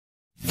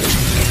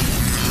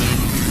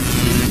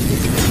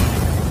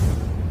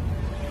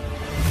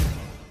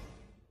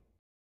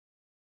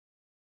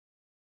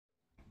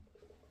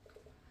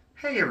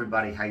Hey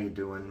everybody, how you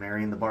doing?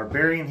 Marion the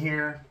Barbarian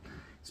here.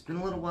 It's been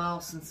a little while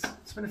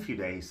it's been a few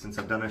days since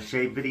I've done a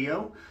shave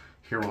video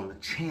here on the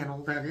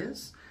channel, that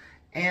is.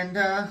 And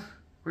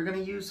we're going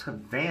to use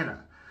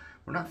Havana.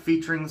 We're not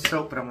featuring the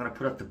soap, but I'm going to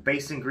put up the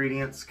base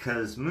ingredients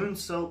because Moon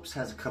Soaps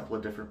has a couple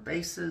of different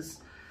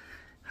bases.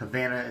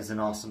 Havana is an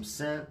awesome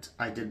scent.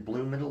 I did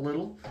bloom it a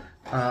little.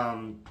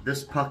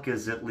 This puck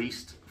is at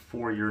least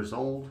 4 years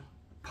old.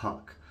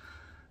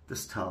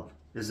 This tub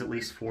is at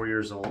least 4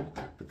 years old,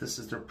 but this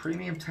is their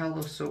premium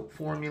tallow soap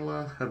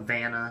formula,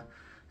 Havana.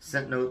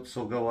 Scent notes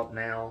will go up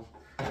now.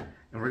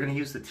 And we're gonna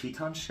use the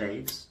Teton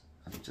Shaves.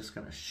 I'm just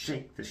gonna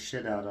shake the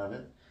shit out of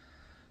it.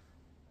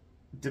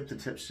 Dip the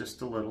tips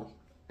just a little,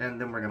 and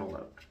then we're gonna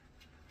load.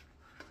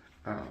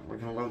 We're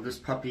gonna load this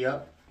puppy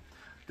up.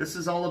 This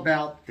is all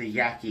about the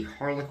Yaqi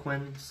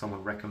Harlequin.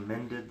 Someone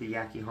recommended the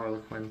Yaqi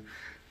Harlequin.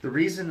 The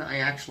reason I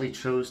actually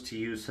chose to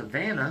use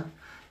Havana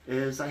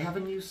is I have a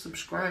new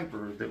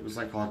subscriber that was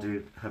like, oh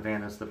dude,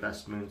 Havana's the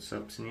best moon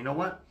soaps. And you know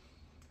what?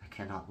 I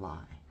cannot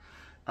lie.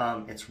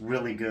 It's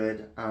really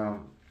good.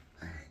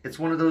 It's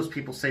one of those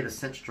people say the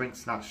scent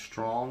strength's not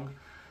strong,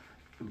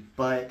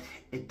 but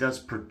it does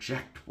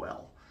project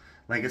well.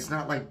 Like, it's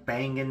not like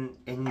banging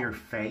in your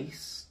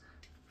face,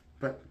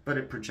 but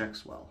it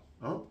projects well.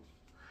 Oh,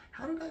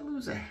 how did I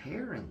lose a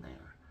hair in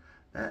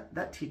there?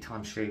 That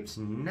Teton Shaves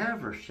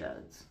never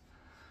sheds.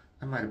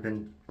 I might have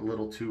been a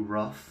little too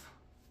rough.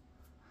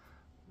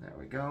 There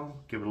we go.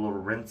 Give it a little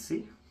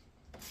rinsey.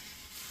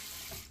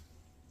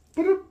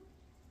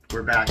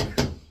 We're back.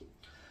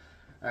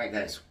 Alright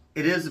guys,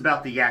 it is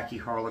about the Yaqi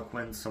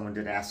Harlequin. Someone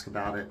did ask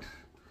about it.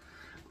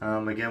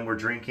 Again, we're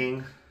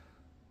drinking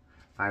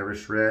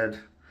Irish Red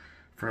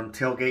from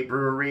Tailgate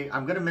Brewery.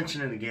 I'm going to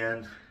mention it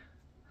again.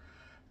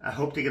 I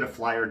hope to get a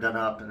flyer done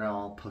up and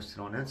I'll post it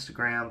on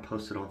Instagram,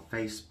 post it on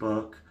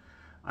Facebook.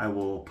 I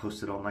will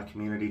post it on my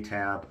community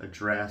tab,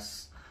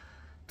 address,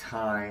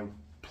 time,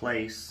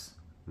 place.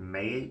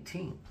 May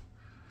 18th,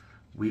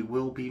 we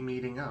will be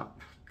meeting up.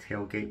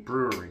 Tailgate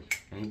Brewery.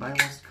 Anybody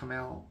wants to come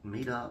out,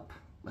 meet up,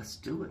 let's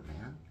do it,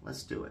 man.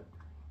 Let's do it.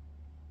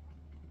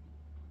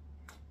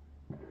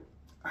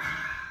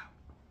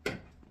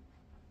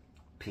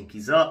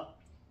 Pinkies up.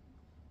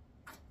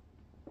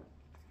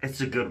 It's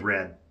a good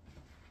red.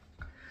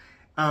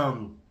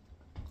 Kind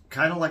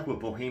of like with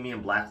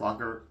Bohemian Black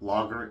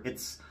Lager.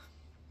 It's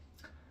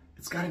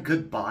got a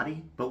good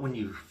body, but when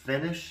you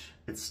finish,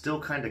 it's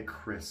still kind of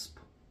crisp,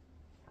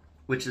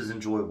 which is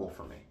enjoyable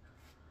for me.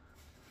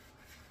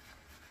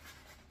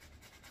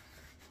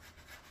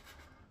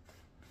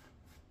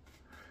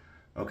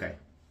 Okay,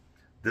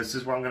 this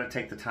is where I'm going to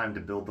take the time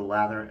to build the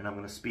lather, and I'm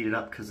going to speed it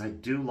up because I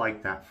do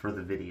like that for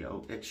the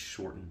video. It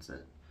shortens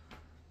it.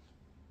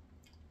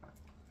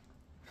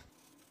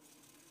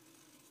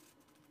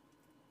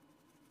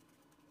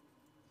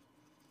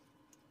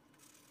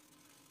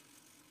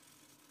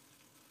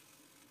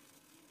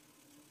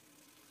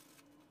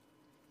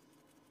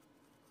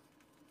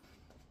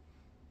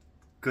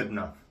 Good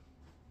enough.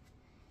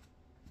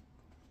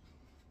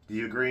 Do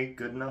you agree?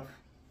 Good enough?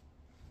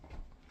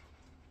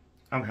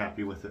 I'm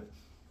happy with it.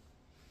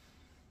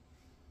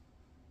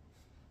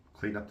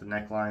 Clean up the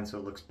neckline so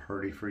it looks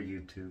pretty for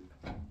YouTube.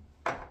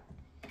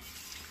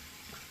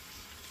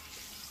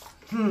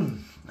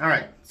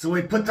 Alright, so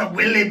we put the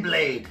Willy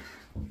blade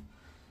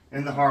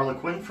in the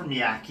Harlequin from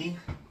Yaqi.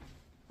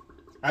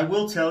 I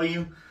will tell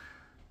you,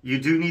 you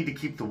do need to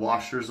keep the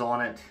washers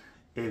on it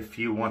if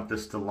you want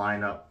this to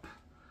line up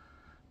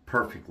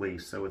perfectly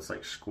so it's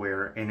like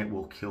square, and it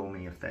will kill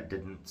me if that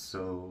didn't,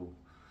 so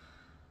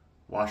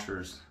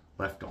washers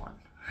left on.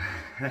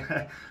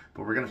 But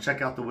we're going to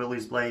check out the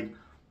Willy's blade.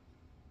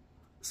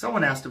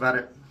 Someone asked about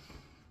it.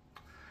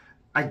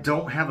 I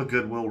don't have a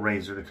Goodwill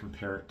razor to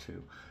compare it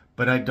to,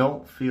 but I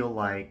don't feel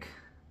like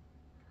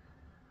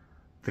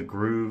the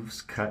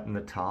grooves cut in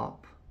the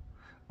top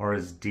are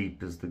as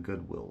deep as the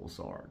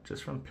Goodwills are,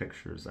 just from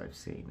pictures I've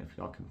seen, if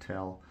y'all can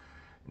tell.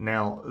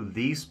 Now,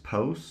 these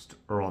posts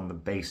are on the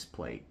base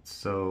plate,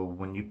 so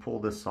when you pull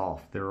this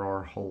off, there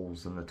are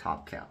holes in the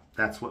top cap.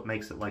 That's what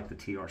makes it like the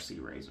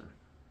TRC razor.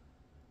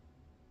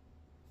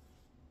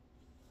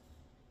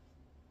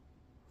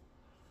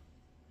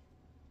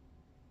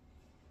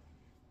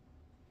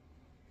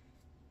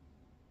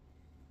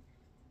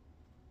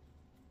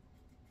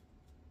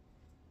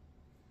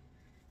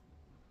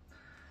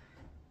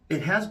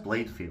 It has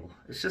blade feel.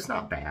 It's just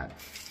not bad.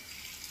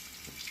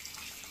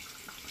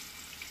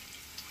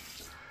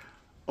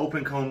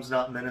 Open comb's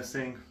not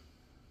menacing.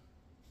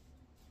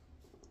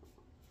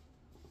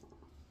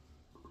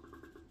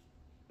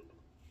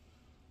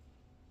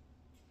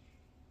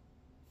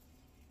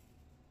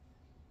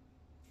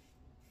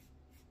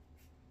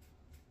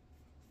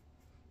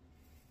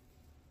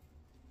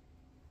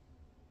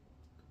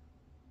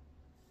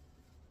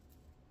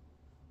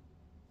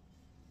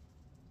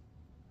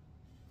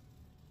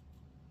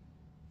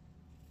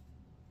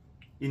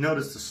 You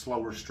notice the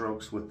slower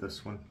strokes with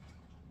this one.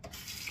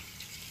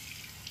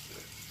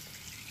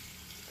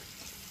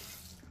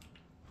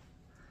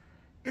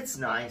 It's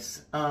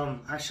nice.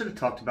 I should have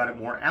talked about it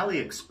more.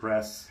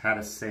 AliExpress had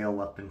a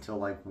sale up until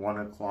like 1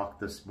 o'clock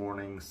this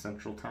morning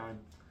Central Time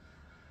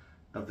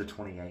of the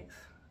 28th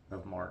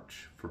of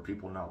March for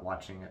people not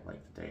watching it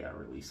like the day I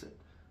release it.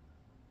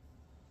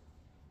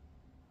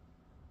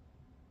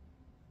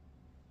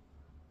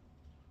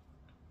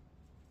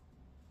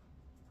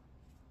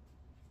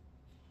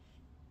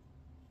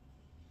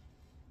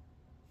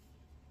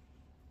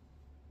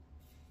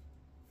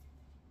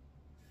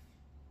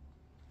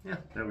 Yeah,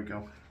 there we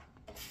go.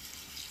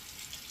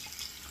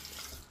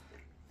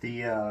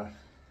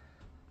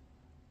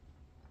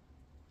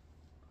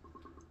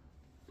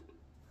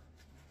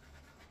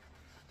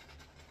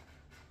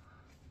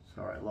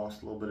 Sorry, I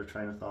lost a little bit of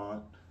train of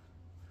thought.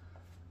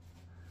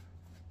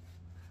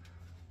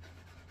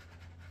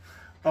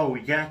 Oh,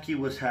 Yaqi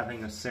was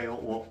having a sale.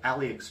 Well,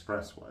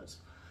 AliExpress was.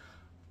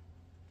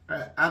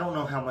 I don't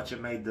know how much it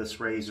made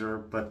this razor,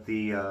 but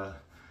the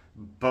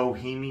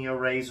Bohemia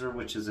razor,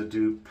 which is a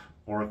dupe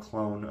or a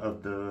clone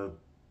of the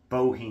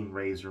Boheme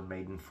razor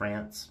made in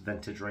France,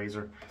 vintage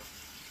razor.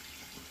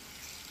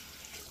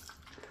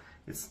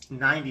 It's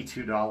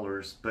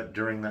 $92, but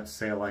during that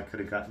sale I could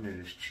have gotten it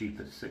as cheap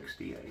as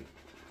 $68.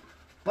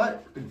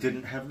 But it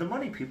didn't have the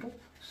money, people,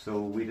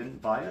 so we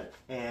didn't buy it,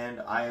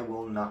 and I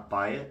will not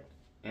buy it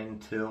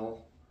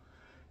until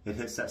it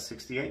hits that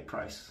 $68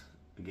 price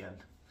again.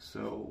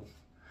 So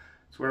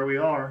it's where we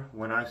are.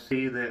 When I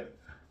see that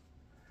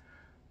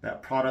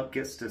that product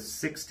gets to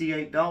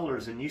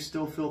 $68 and you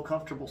still feel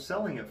comfortable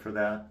selling it for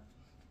that,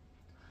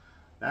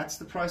 that's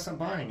the price I'm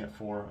buying it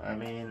for. I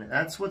mean,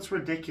 that's what's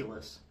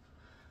ridiculous.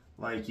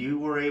 Like, you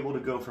were able to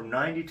go from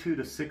 92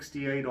 to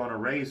 68 on a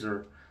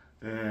razor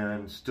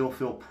and still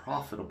feel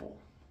profitable.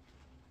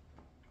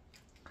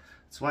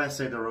 That's why I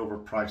say they're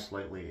overpriced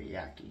lately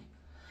at Yaqi.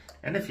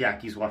 And if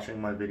Yaqi's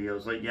watching my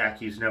videos, like,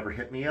 Yaqi's never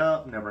hit me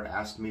up, never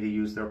asked me to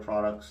use their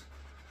products.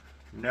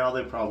 Now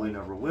they probably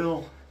never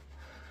will.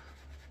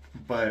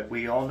 But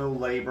we all know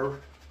labor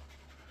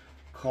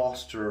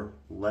costs are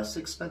less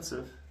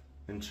expensive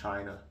in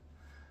China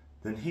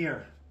than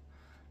here.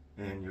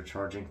 And you're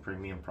charging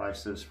premium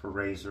prices for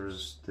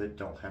razors that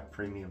don't have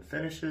premium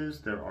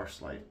finishes. There are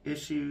slight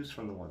issues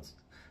from the ones,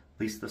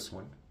 at least this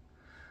one.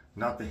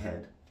 Not the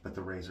head, but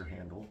the razor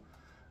handle.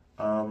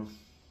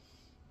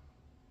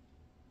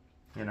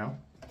 You know,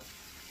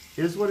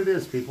 it is what it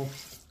is, people.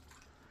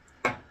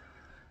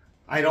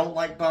 I don't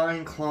like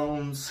buying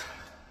clones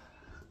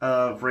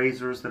of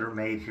razors that are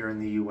made here in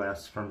the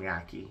US from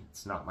Yaqi.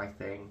 It's not my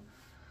thing.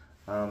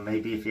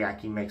 Maybe if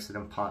Yaqi makes it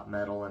in pot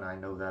metal and I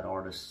know that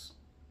artist,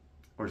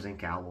 or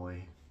zinc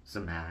alloy,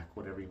 Zamac,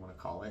 whatever you want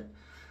to call it,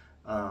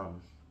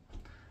 and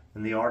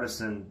the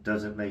artisan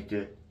doesn't make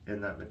it in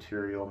that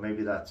material,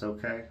 maybe that's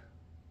okay.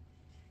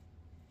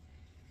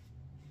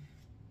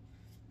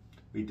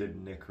 We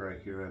did nick right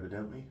here,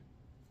 evidently.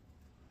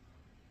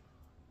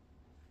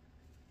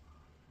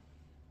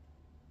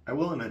 I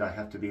will admit I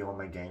have to be on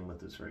my game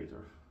with this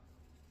razor.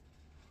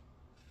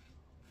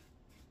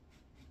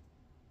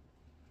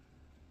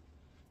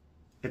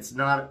 It's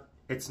not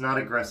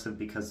aggressive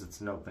because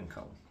it's an open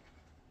comb.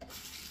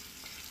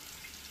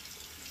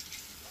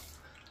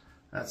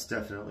 That's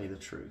definitely the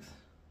truth.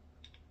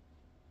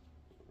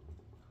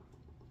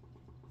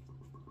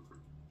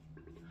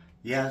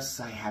 Yes,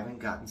 I haven't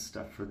gotten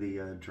stuff for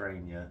the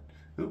drain yet.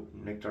 Ooh,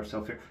 nicked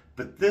ourselves here.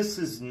 But this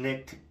is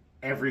nicked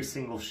every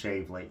single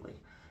shave lately.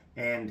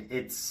 And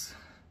it's...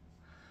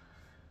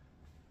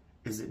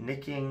 Is it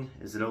nicking?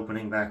 Is it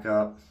opening back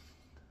up?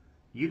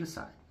 You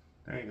decide.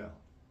 There you go.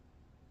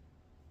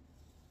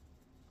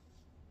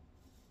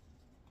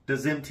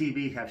 Does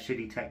MTV have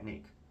shitty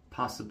technique?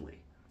 Possibly.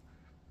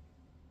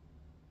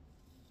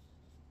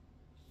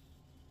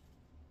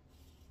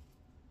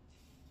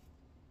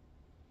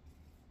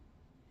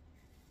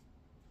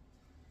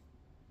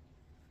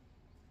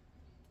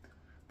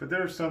 But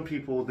there are some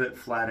people that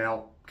flat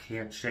out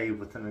can't shave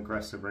with an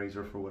aggressive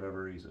razor for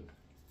whatever reason.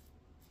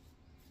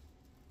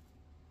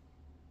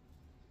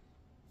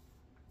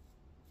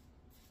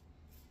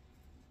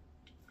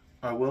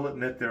 I will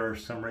admit there are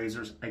some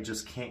razors I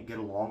just can't get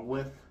along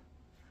with.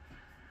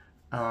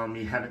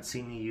 You haven't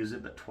seen me use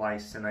it but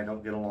twice, and I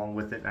don't get along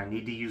with it. I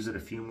need to use it a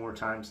few more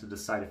times to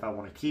decide if I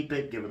want to keep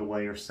it, give it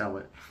away, or sell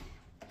it.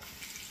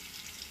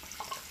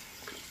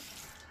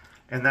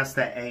 And that's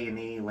that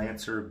A&E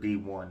Lancer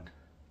B1.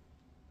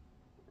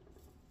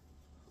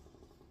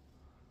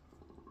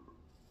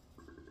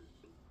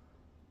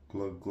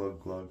 Glug, glug,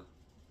 glug.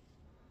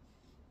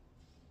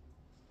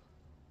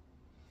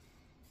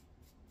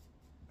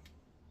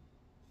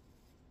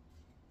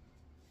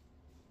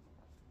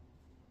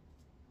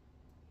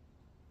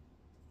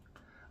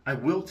 I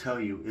will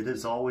tell you, it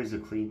is always a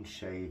clean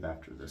shave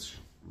after this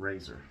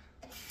razor.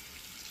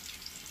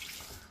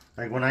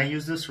 Like when I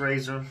use this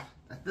razor,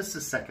 this is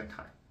the second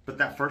time. But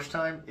that first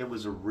time, it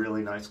was a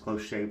really nice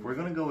close shave. We're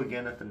going to go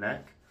again at the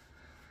neck,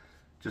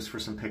 just for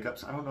some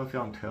pickups. I don't know if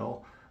y'all can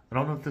tell. I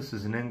don't know if this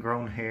is an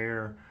ingrown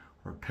hair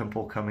or a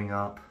pimple coming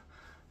up,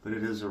 but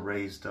it is a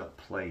raised up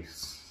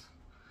place.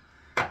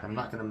 I'm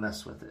not going to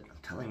mess with it. I'm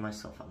telling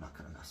myself I'm not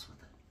going to mess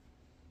with it.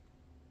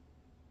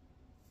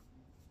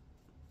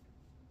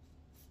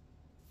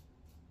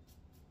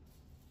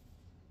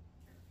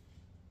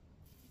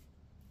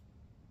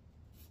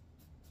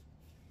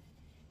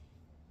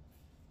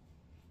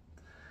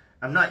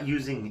 I'm not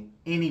using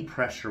any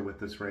pressure with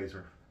this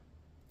razor.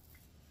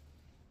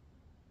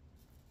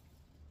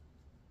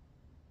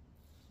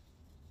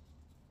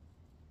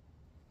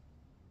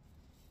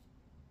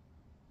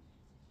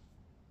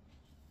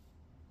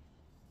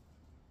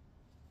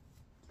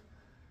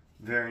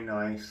 Very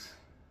nice.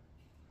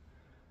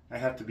 I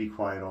have to be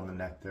quiet on the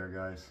neck there,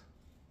 guys.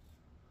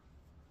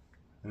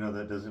 I know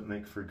that doesn't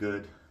make for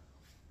good.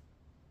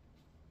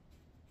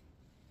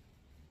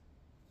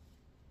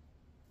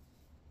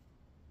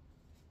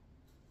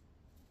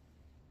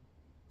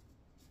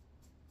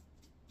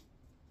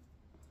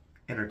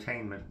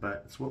 Entertainment,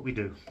 but it's what we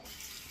do.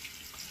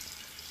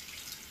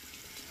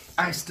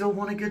 I still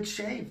want a good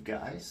shave,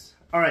 guys.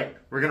 All right,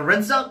 we're gonna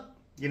rinse up.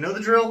 You know the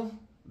drill.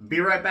 Be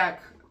right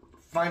back.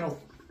 Final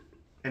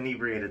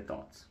inebriated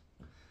thoughts.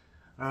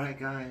 All right,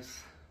 guys.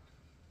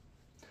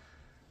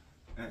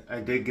 I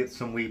did get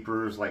some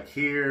weepers like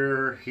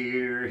here,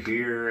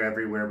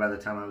 everywhere by the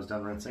time I was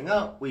done rinsing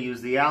up. We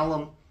use the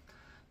alum.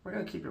 We're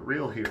gonna keep it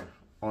real here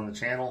on the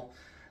channel.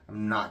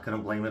 I'm not gonna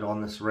blame it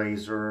on this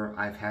razor.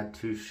 I've had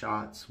 2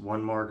 shots,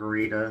 1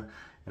 margarita,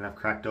 and I've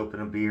cracked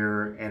open a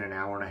beer, and an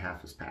hour and a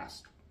half has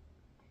passed.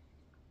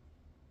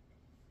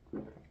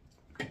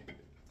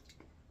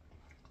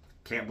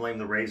 Can't blame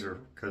the razor,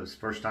 because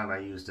first time I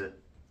used it,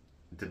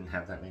 it didn't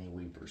have that many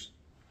weepers.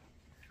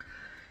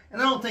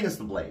 And I don't think it's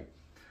the blade.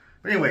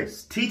 But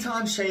anyways,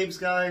 Teton Shaves,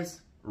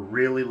 guys.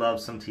 Really love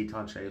some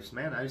Teton Shaves.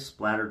 Man, I just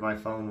splattered my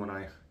phone when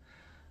I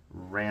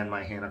ran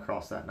my hand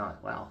across that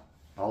knot. Wow.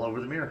 All over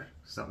the mirror.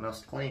 Something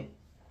else to clean.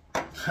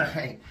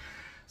 Alright.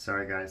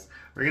 Sorry, guys.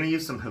 We're going to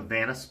use some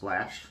Havana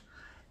Splash.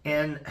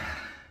 And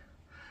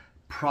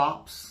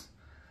props.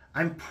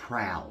 I'm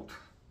proud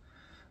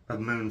of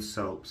Moon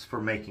Soaps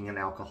for making an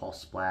alcohol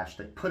splash.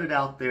 They put it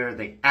out there.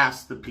 They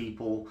asked the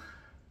people.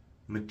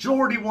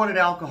 Majority wanted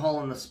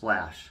alcohol in the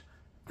splash.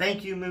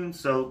 Thank you, Moon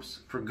Soaps,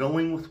 for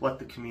going with what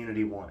the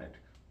community wanted.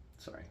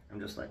 Sorry, I'm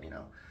just letting you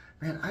know.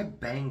 Man, I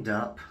banged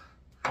up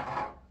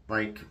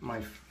like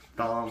my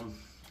thumb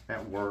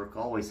at work.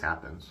 Always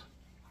happens.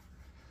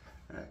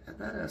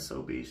 That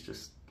SOB's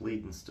just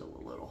bleeding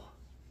still a little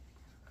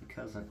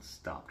because it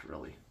stopped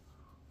really.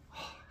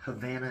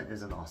 Havana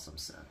is an awesome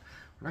scent.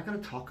 We're not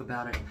going to talk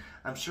about it.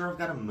 I'm sure I've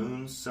got a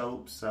Moon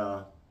Soaps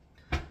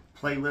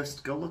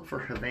playlist. Go look for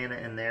Havana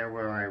in there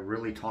where I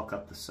really talk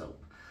up the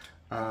soap.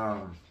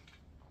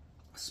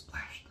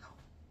 Splash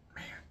though,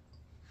 man,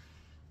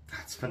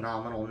 that's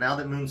phenomenal. Now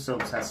that Moon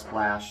Soaps has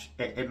Splash,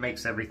 it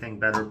makes everything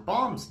better.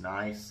 Balm's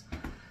nice,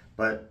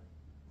 but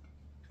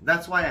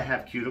that's why I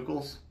have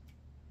cuticles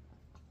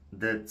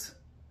that,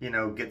 you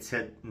know, gets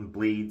hit and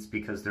bleeds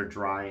because they're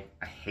dry.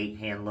 I hate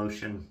hand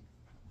lotion.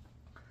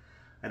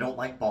 I don't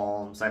like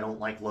balms. I don't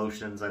like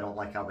lotions. I don't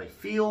like how they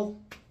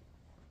feel.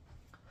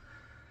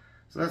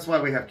 So that's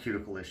why we have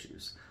cuticle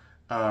issues.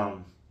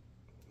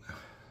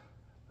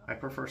 I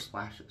prefer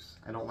splashes.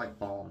 I don't like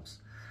balms.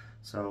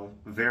 So,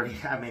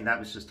 I mean, that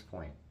was just a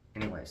point.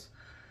 Anyways,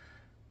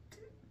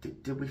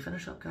 did we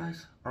finish up,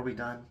 guys? Are we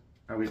done?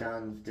 Are we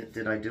done?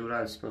 Did I do what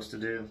I was supposed to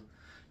do?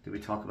 Did we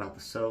talk about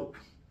the soap?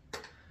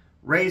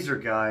 Razor,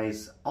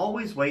 guys,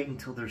 always wait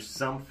until there's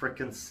some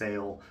frickin'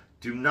 sale.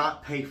 Do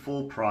not pay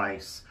full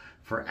price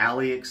for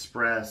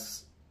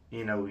AliExpress,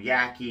 you know,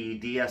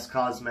 Yaqi, DS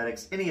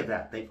Cosmetics, any of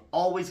that. They've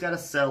always got to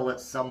sell at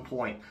some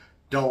point.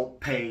 Don't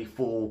pay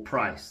full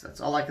price.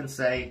 That's all I can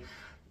say.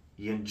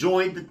 You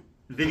enjoyed the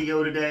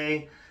video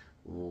today.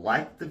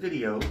 Like the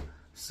video.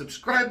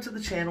 Subscribe to the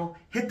channel.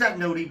 Hit that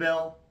noti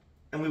bell.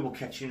 And we will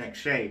catch you next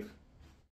shave.